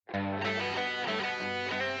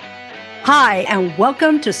Hi, and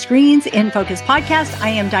welcome to Screens in Focus podcast. I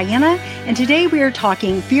am Diana, and today we are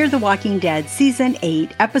talking Fear the Walking Dead Season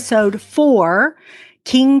 8, Episode 4,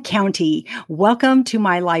 King County. Welcome to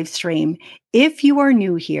my live stream. If you are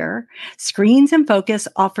new here, Screens in Focus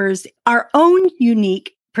offers our own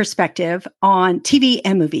unique perspective on TV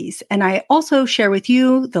and movies. And I also share with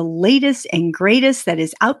you the latest and greatest that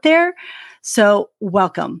is out there. So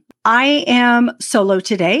welcome. I am solo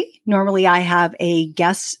today. Normally I have a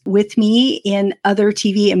guest with me in other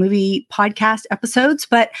TV and movie podcast episodes,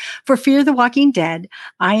 but for Fear the Walking Dead,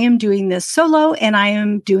 I am doing this solo and I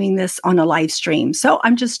am doing this on a live stream. So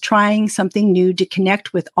I'm just trying something new to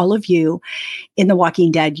connect with all of you in the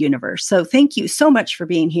Walking Dead universe. So thank you so much for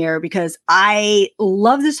being here because I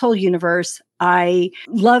love this whole universe. I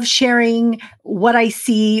love sharing what I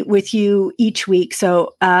see with you each week.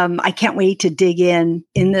 So I can't wait to dig in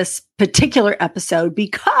this particular episode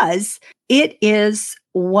because it is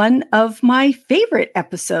one of my favorite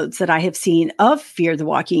episodes that I have seen of Fear the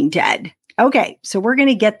Walking Dead. Okay, so we're going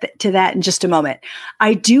to get to that in just a moment.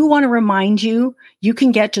 I do want to remind you, you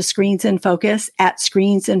can get to Screens in Focus at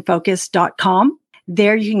screensinfocus.com.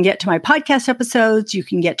 There you can get to my podcast episodes, you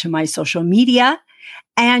can get to my social media,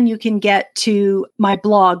 and you can get to my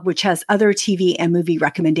blog, which has other TV and movie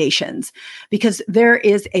recommendations, because there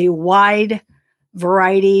is a wide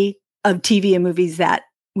variety of TV and movies that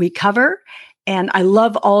we cover. And I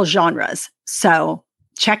love all genres. So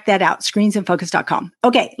check that out, screensinfocus.com.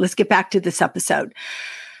 Okay, let's get back to this episode.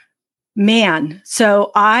 Man,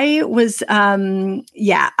 so I was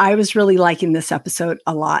really liking this episode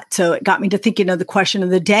a lot. So it got me to thinking of the question of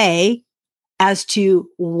the day as to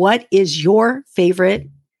what is your favorite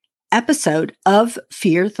episode of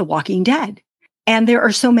Fear the Walking Dead? And there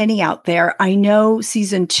are so many out there. I know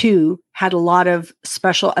season 2 had a lot of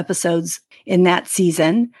special episodes in that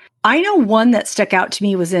season. I know one that stuck out to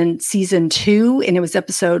me was in season 2, and it was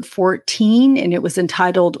episode 14, and it was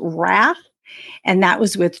entitled Wrath. And that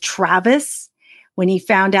was with Travis when he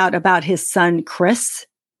found out about his son, Chris.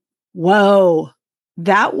 Whoa,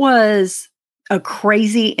 that was a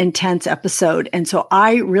crazy, intense episode. And so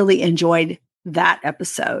I really enjoyed that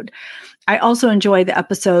episode. I also enjoy the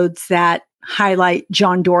episodes that highlight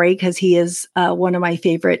John Dory because he is one of my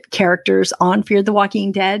favorite characters on Fear the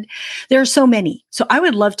Walking Dead. There are so many. So I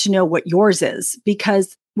would love to know what yours is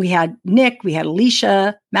because we had Nick, we had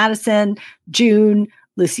Alicia, Madison, June,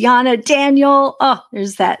 Luciana, Daniel. Oh,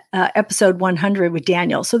 there's that episode 100 with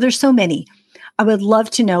Daniel. So there's so many. I would love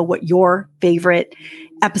to know what your favorite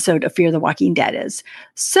episode of Fear the Walking Dead is.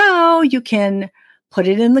 So you can put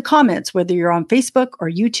it in the comments, whether you're on Facebook or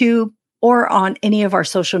YouTube or on any of our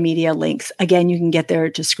social media links. Again, you can get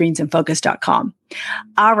there to screensinfocus.com.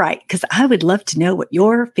 All right, because I would love to know what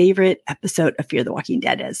your favorite episode of Fear the Walking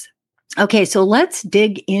Dead is. Okay, so let's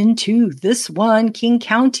dig into this one, King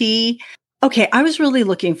County. Okay, I was really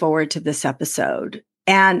looking forward to this episode,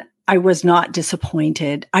 and I was not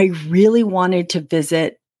disappointed. I really wanted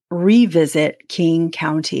to revisit King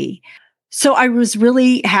County. So I was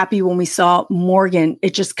really happy when we saw Morgan.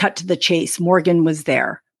 It just cut to the chase. Morgan was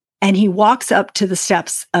there. And he walks up to the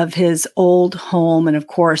steps of his old home. And of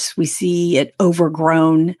course, we see it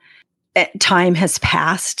overgrown. Time has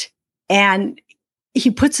passed. And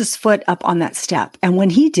he puts his foot up on that step. And when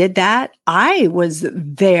he did that, I was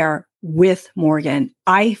there with Morgan.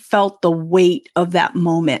 I felt the weight of that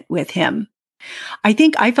moment with him. I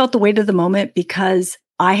think I felt the weight of the moment because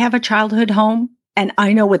I have a childhood home and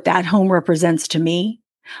I know what that home represents to me.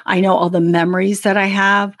 I know all the memories that I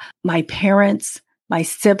have, my parents, my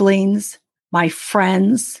siblings, my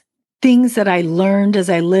friends, things that I learned as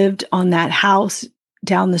I lived on that house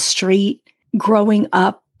down the street, growing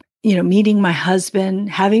up, meeting my husband,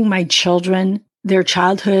 having my children, their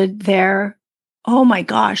childhood there. Oh my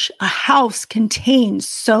gosh, a house contains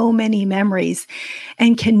so many memories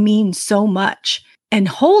and can mean so much and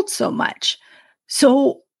hold so much.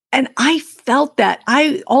 And I felt that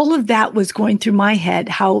all of that was going through my head,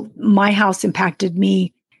 how my house impacted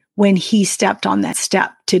me when he stepped on that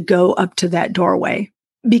step to go up to that doorway.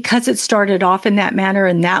 Because it started off in that manner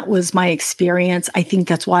and that was my experience, I think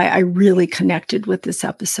that's why I really connected with this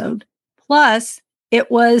episode. Plus,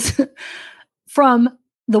 it was from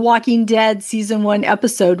The Walking Dead season 1,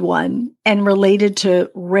 episode 1, and related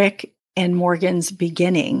to Rick and Morgan's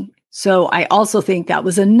beginning. So I also think that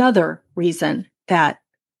was another reason that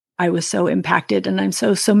I was so impacted. And I'm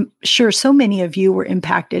so sure so many of you were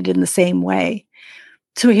impacted in the same way.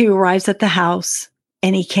 So he arrives at the house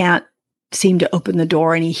and he can't seem to open the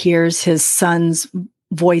door, and he hears his son's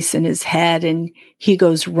voice in his head, and he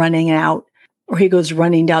goes running out, or he goes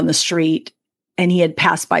running down the street, and he had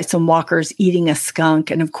passed by some walkers eating a skunk.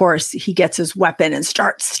 And of course, he gets his weapon and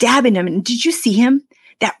starts stabbing him. And did you see him?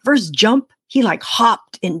 That first jump, he like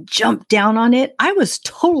hopped and jumped down on it. I was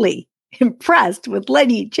totally impressed with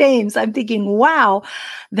Lenny James. I'm thinking, wow,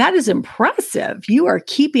 that is impressive. You are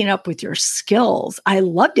keeping up with your skills. I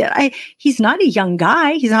loved it. He's not a young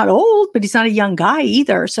guy. He's not old, but he's not a young guy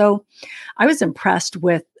either. So I was impressed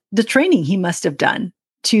with the training he must have done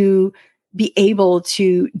to be able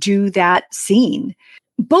to do that scene,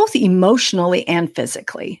 both emotionally and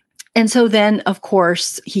physically. And so then, of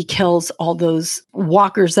course, he kills all those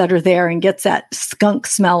walkers that are there and gets that skunk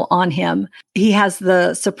smell on him. He has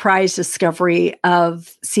the surprise discovery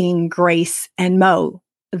of seeing Grace and Mo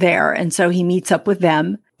there. And so he meets up with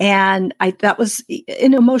them. And that was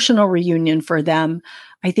an emotional reunion for them.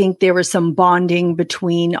 I think there was some bonding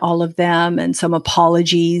between all of them and some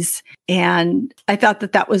apologies. And I thought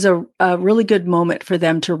that was a really good moment for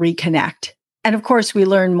them to reconnect. And of course, we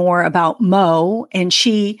learn more about Mo, and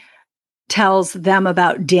she tells them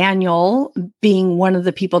about Daniel being one of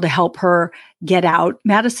the people to help her get out.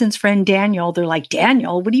 Madison's friend Daniel, they're like,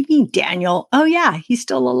 Daniel? What do you mean, Daniel? Oh, yeah, he's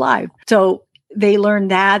still alive. So they learn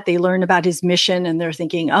that. They learn about his mission, and they're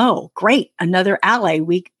thinking, oh, great, another ally.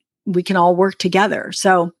 We can all work together.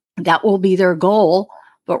 So that will be their goal.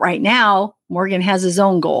 But right now, Morgan has his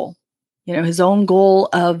own goal, his own goal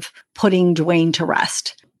of putting Dwayne to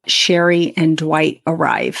rest. Sherry and Dwight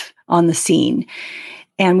arrive on the scene.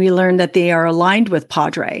 And we learn that they are aligned with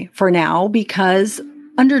Padre for now because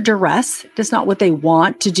under duress, it's not what they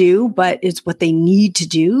want to do, but it's what they need to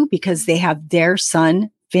do because they have their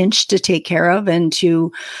son, Finch, to take care of and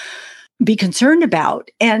to be concerned about.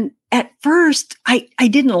 And at first, I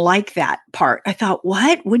didn't like that part. I thought,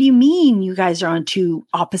 what? What do you mean you guys are on two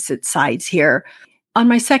opposite sides here? On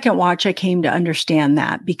my second watch, I came to understand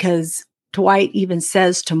that because Dwight even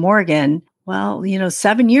says to Morgan, well,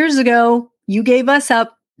 7 years ago, you gave us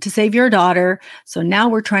up to save your daughter. So now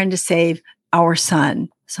we're trying to save our son.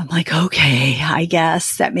 So I'm like, okay, I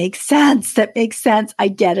guess that makes sense. That makes sense. I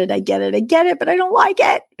get it. But I don't like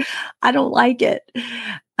it.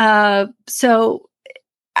 So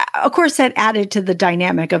of course, that added to the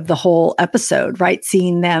dynamic of the whole episode, right?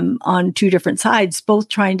 Seeing them on two different sides, both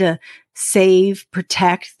trying to save,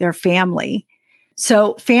 protect their family.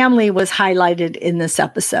 So family was highlighted in this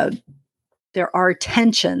episode. There are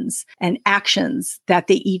tensions and actions that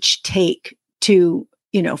they each take to,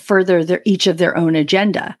 further each of their own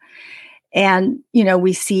agenda. And,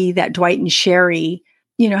 we see that Dwight and Sherry,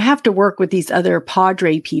 have to work with these other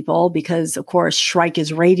Padre people because, of course, Shrike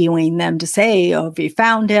is radioing them to say, oh, if you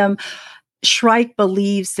found him. Shrike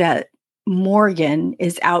believes that Morgan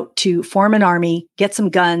is out to form an army, get some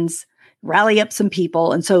guns, rally up some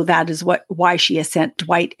people. And so that is why she has sent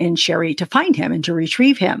Dwight and Sherry to find him and to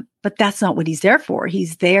retrieve him. But that's not what he's there for.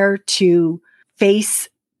 He's there to face,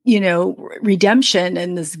 redemption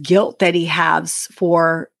and this guilt that he has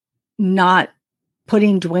for not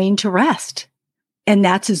putting Dwayne to rest. And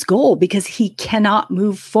that's his goal because he cannot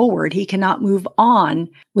move forward. He cannot move on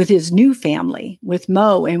with his new family, with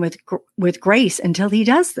Mo and with Grace until he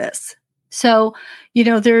does this. So,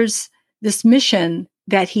 there's this mission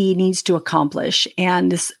that he needs to accomplish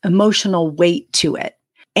and this emotional weight to it.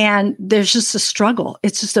 And there's just a struggle.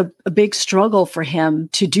 It's just a big struggle for him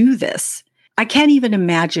to do this. I can't even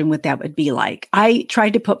imagine what that would be like. I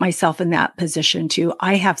tried to put myself in that position too.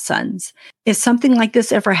 I have sons. If something like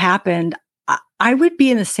this ever happened, I would be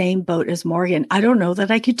in the same boat as Morgan. I don't know that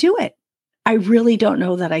I could do it. I really don't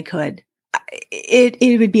know that I could.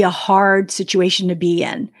 It would be a hard situation to be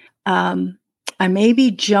in. I may be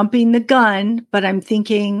jumping the gun, but I'm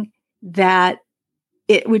thinking that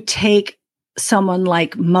it would take someone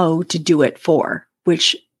like Mo to do it for,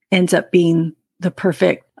 which ends up being the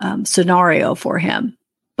perfect scenario for him.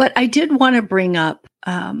 But I did want to bring up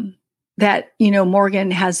that, Morgan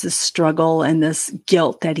has this struggle and this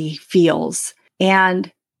guilt that he feels.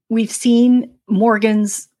 And we've seen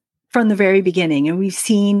Morgan's from the very beginning, and we've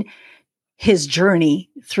seen his journey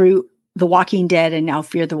through The Walking Dead and now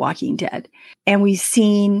Fear the Walking Dead. And we've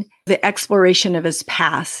seen the exploration of his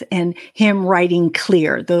past and him writing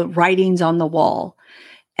clear, the writings on the wall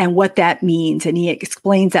and what that means. And he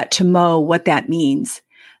explains that to Mo, what that means.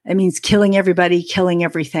 It means killing everybody, killing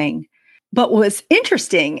everything. But what's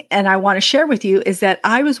interesting, and I want to share with you, is that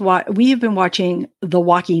we have been watching The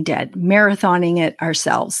Walking Dead, marathoning it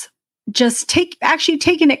ourselves. Just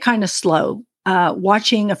taking it kind of slow,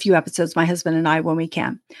 watching a few episodes, my husband and I, when we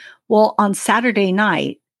can. Well, on Saturday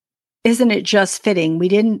night, isn't it just fitting? We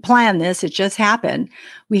didn't plan this. It just happened.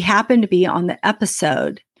 We happened to be on the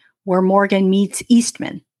episode where Morgan meets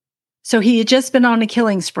Eastman. So he had just been on a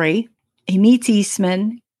killing spree. he meets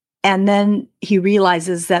Eastman, and then he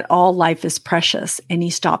realizes that all life is precious and he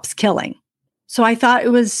stops killing. So I thought it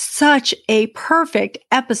was such a perfect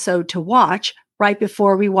episode to watch right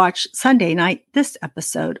before we watch Sunday night, this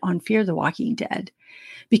episode on Fear the Walking Dead,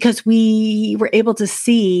 because we were able to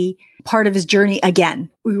see part of his journey again.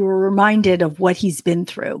 We were reminded of what he's been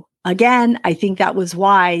through. Again, I think that was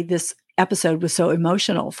why this episode was so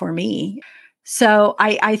emotional for me. So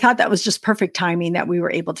I thought that was just perfect timing that we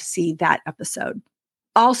were able to see that episode.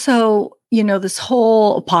 Also, this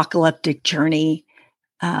whole apocalyptic journey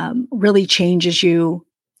really changes you,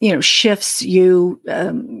 shifts you.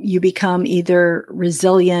 You become either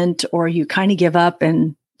resilient or you kind of give up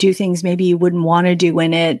and do things maybe you wouldn't want to do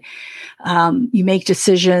in it. You make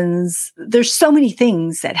decisions. There's so many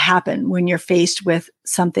things that happen when you're faced with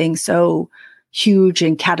something so huge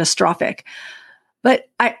and catastrophic. But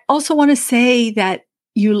I also want to say that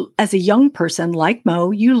you, as a young person like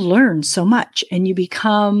Mo, you learn so much and you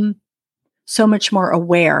become so much more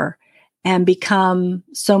aware and become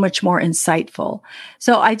so much more insightful.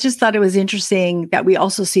 So I just thought it was interesting that we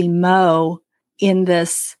also see Mo in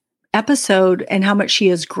this episode and how much she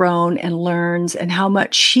has grown and learns and how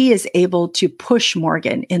much she is able to push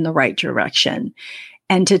Morgan in the right direction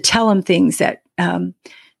and to tell him things that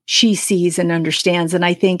she sees and understands. And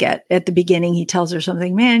I think at the beginning, he tells her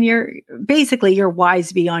something, man, you're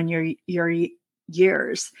wise beyond your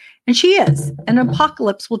years. And she is. An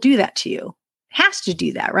apocalypse will do that to you. It has to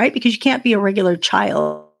do that, right? Because you can't be a regular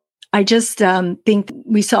child. I just think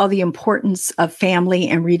we saw the importance of family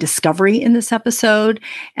and rediscovery in this episode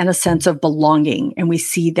and a sense of belonging. And we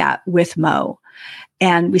see that with Mo.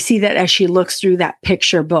 And we see that as she looks through that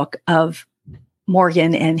picture book of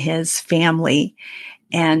Morgan and his family.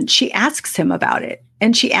 And she asks him about it.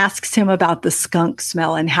 And she asks him about the skunk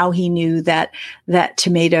smell and how he knew that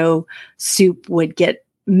tomato soup would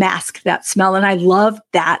mask that smell. And I love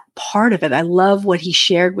that part of it. I love what he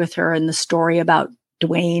shared with her in the story about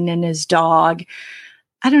Dwayne and his dog.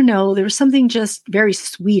 I don't know. There was something just very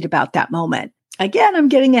sweet about that moment. Again, I'm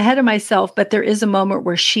getting ahead of myself, but there is a moment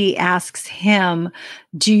where she asks him,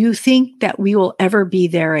 do you think that we will ever be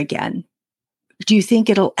there again? Do you think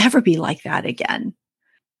it'll ever be like that again?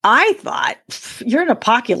 I thought, you're in an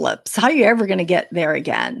apocalypse. How are you ever going to get there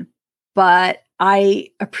again? But I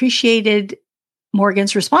appreciated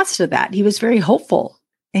Morgan's response to that. He was very hopeful.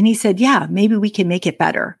 And he said, yeah, maybe we can make it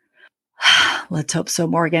better. Let's hope so,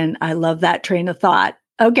 Morgan. I love that train of thought.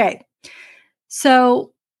 Okay.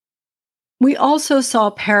 So we also saw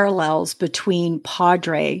parallels between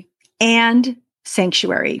Padre and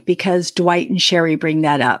Sanctuary because Dwight and Sherry bring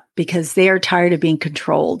that up because they are tired of being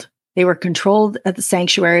controlled. They were controlled at the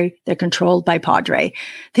Sanctuary. They're controlled by Padre.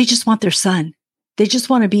 They just want their son. They just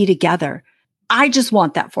want to be together. I just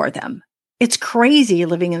want that for them. It's crazy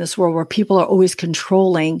living in this world where people are always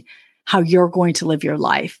controlling how you're going to live your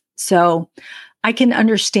life. So I can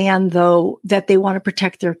understand, though, that they want to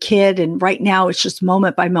protect their kid. And right now, it's just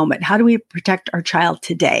moment by moment. How do we protect our child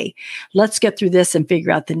today? Let's get through this and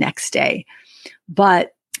figure out the next day.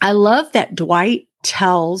 But I love that Dwight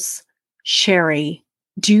tells Sherry,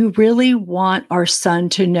 do you really want our son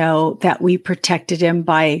to know that we protected him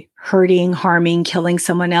by hurting, harming, killing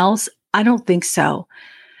someone else? I don't think so.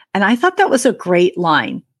 And I thought that was a great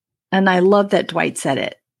line. And I love that Dwight said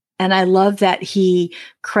it. And I love that he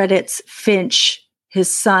credits Finch,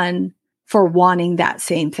 his son, for wanting that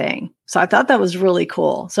same thing. So I thought that was really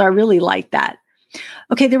cool. So I really liked that.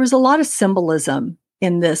 Okay, there was a lot of symbolism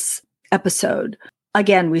in this episode.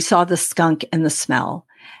 Again, we saw the skunk and the smell.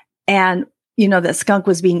 And that skunk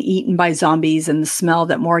was being eaten by zombies and the smell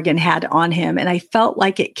that Morgan had on him. And I felt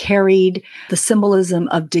like it carried the symbolism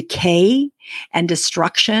of decay and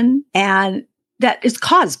destruction. And that is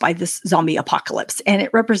caused by this zombie apocalypse. And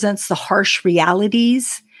it represents the harsh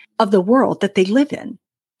realities of the world that they live in.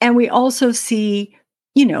 And we also see,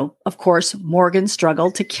 of course, Morgan's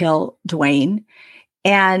struggle to kill Dwayne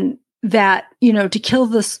and that, to kill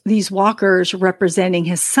these walkers representing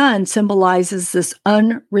his son symbolizes this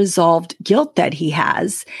unresolved guilt that he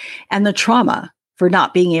has and the trauma for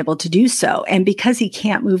not being able to do so. And because he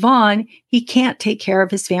can't move on, he can't take care of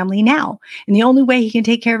his family now. And the only way he can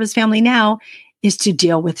take care of his family now is to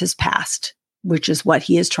deal with his past, which is what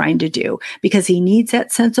he is trying to do because he needs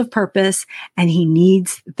that sense of purpose and he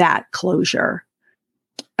needs that closure.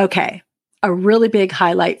 Okay. A really big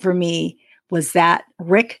highlight for me was that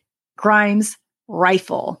Rick Grimes'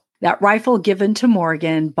 rifle. That rifle given to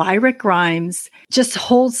Morgan by Rick Grimes just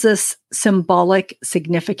holds this symbolic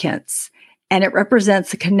significance, and it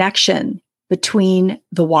represents a connection between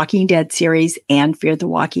the Walking Dead series and Fear the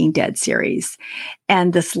Walking Dead series,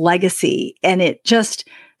 and this legacy. And it just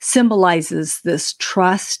symbolizes this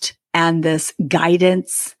trust and this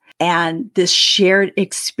guidance and this shared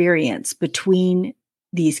experience between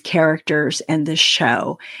these characters and this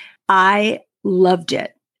show. I loved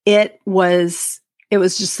it. It was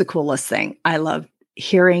just the coolest thing. I loved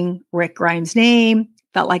hearing Rick Grimes' name.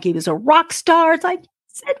 Felt like he was a rock star. It's like,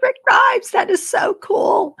 said Rick Grimes. That is so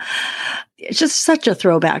cool. It's just such a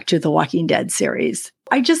throwback to the Walking Dead series.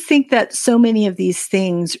 I just think that so many of these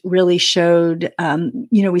things really showed,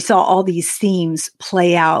 we saw all these themes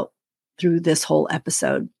play out through this whole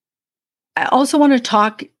episode. I also want to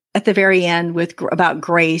talk at the very end about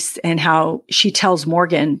Grace and how she tells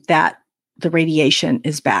Morgan that the radiation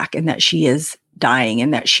is back and that she is dying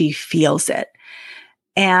and that she feels it,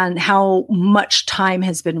 and how much time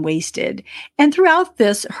has been wasted. And throughout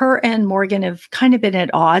this, her and Morgan have kind of been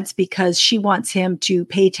at odds because she wants him to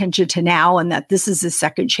pay attention to now and that this is his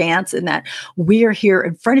second chance and that we're here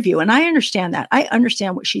in front of you. And I understand that. I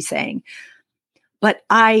understand what she's saying. But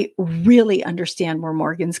I really understand where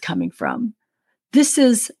Morgan's coming from. This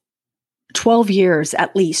is 12 years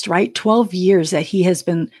at least, right? 12 years that he has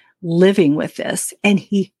been living with this, and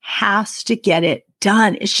he has to get it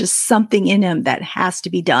done. It's just something in him that has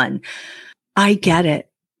to be done. I get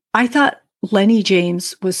it. I thought Lenny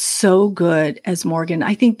James was so good as Morgan.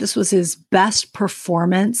 I think this was his best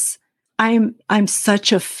performance. I'm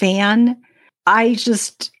such a fan. I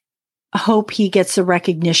just hope he gets the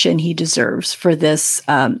recognition he deserves for this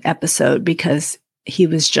episode because he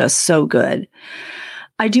was just so good.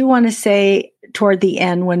 I do want to say toward the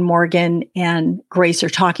end when Morgan and Grace are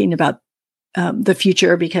talking about the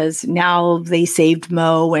future, because now they saved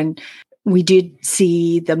Mo, and we did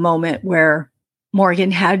see the moment where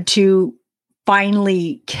Morgan had to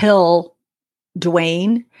finally kill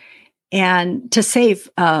Dwayne and to save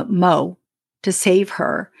Mo, to save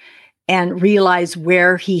her, and realize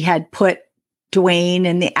where he had put Dwayne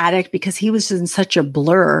in the attic because he was in such a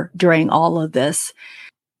blur during all of this.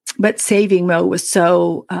 But saving Mo was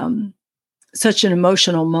such an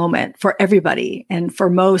emotional moment for everybody. And for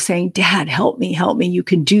Mo saying, Dad, help me. You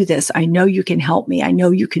can do this. I know you can help me. I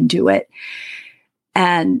know you can do it.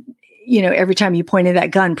 And, every time he pointed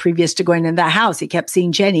that gun previous to going in that house, he kept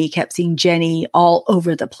seeing Jenny all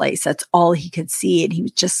over the place. That's all he could see. And he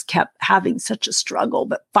just kept having such a struggle.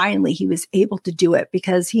 But finally, he was able to do it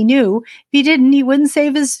because he knew if he didn't, he wouldn't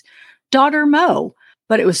save his daughter, Mo.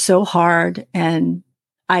 But it was so hard. And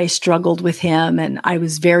I struggled with him, and I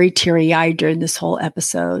was very teary-eyed during this whole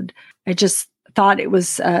episode. I just thought it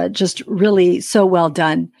was just really so well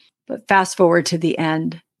done. But fast forward to the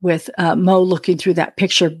end with Mo looking through that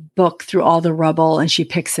picture book through all the rubble, and she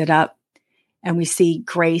picks it up, and we see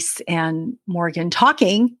Grace and Morgan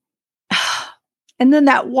talking. And then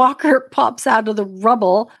that walker pops out of the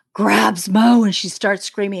rubble, grabs Mo, and she starts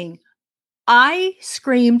screaming. I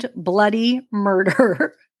screamed bloody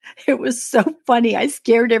murder. It was so funny. I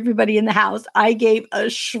scared everybody in the house. I gave a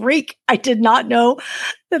shriek. I did not know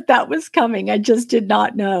that was coming. I just did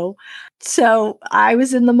not know. So I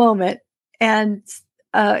was in the moment, and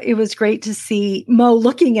it was great to see Mo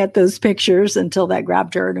looking at those pictures until that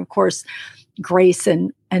grabbed her. And of course, Grace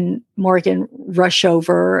and Morgan rush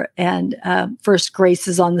over, and first Grace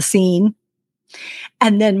is on the scene,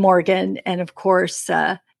 and then Morgan. And of course,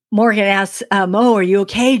 Morgan asks, Mo, are you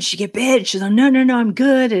okay? Did you get bit? She's like, no, I'm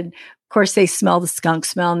good. And of course, they smell the skunk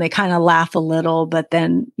smell and they kind of laugh a little. But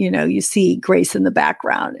then, you see Grace in the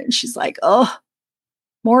background and she's like, oh,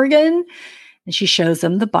 Morgan. And she shows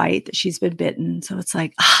them the bite that she's been bitten. So it's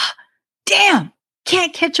like, damn,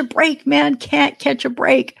 can't catch a break, man. Can't catch a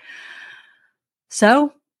break.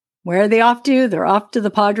 So where are they off to? They're off to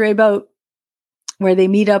the Padre boat where they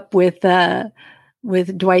meet up with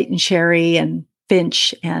Dwight and Sherry and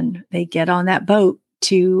Finch, and they get on that boat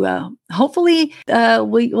to hopefully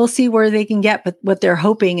we'll see where they can get, but what they're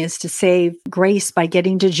hoping is to save Grace by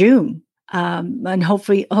getting to June, and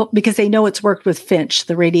hopefully because they know it's worked with Finch,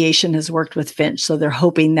 the radiation has worked with Finch, so they're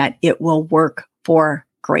hoping that it will work for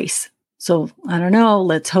Grace. So I don't know,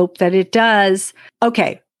 let's hope that it does.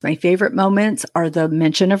 Okay, my favorite moments are the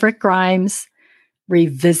mention of Rick Grimes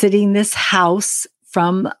revisiting this house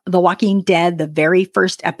from The Walking Dead, the very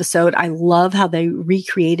first episode. I love how they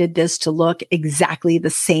recreated this to look exactly the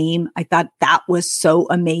same. I thought that was so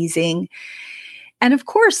amazing. And of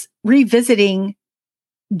course, revisiting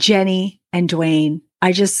Jenny and Dwayne.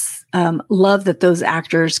 I just love that those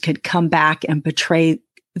actors could come back and portray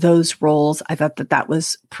those roles. I thought that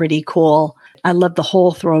was pretty cool. I love the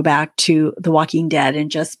whole throwback to The Walking Dead and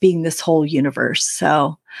just being this whole universe.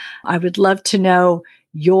 So I would love to know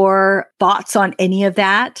your thoughts on any of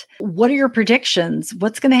that. What are your predictions?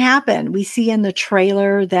 What's going to happen? We see in the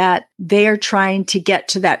trailer that they are trying to get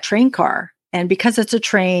to that train car. And because it's a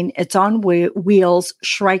train, it's on wheels,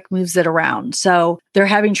 Shrike moves it around. So they're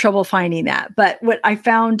having trouble finding that. But what I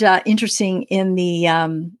found interesting in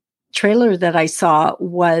the trailer that I saw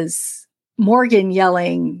was Morgan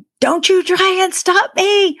yelling, "Don't you try and stop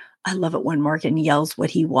me." I love it when Morgan yells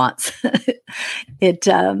what he wants.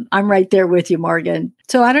 I'm right there with you, Morgan.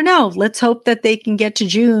 So I don't know. Let's hope that they can get to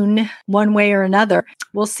June one way or another.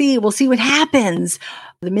 We'll see. We'll see what happens.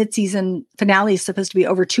 The mid-season finale is supposed to be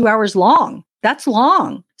over 2 hours long. That's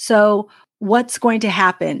long. So what's going to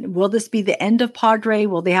happen? Will this be the end of Padre?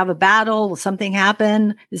 Will they have a battle? Will something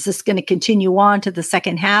happen? Is this going to continue on to the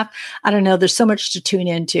second half? I don't know. There's so much to tune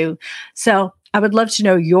into. So I would love to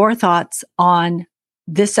know your thoughts on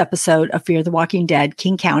this episode of Fear the Walking Dead,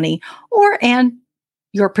 King County, and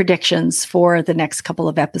your predictions for the next couple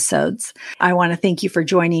of episodes. I want to thank you for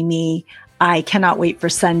joining me. I cannot wait for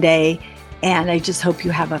Sunday, and I just hope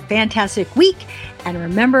you have a fantastic week. And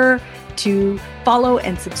remember to follow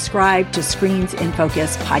and subscribe to Screens in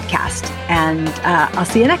Focus podcast. And I'll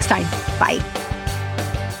see you next time. Bye.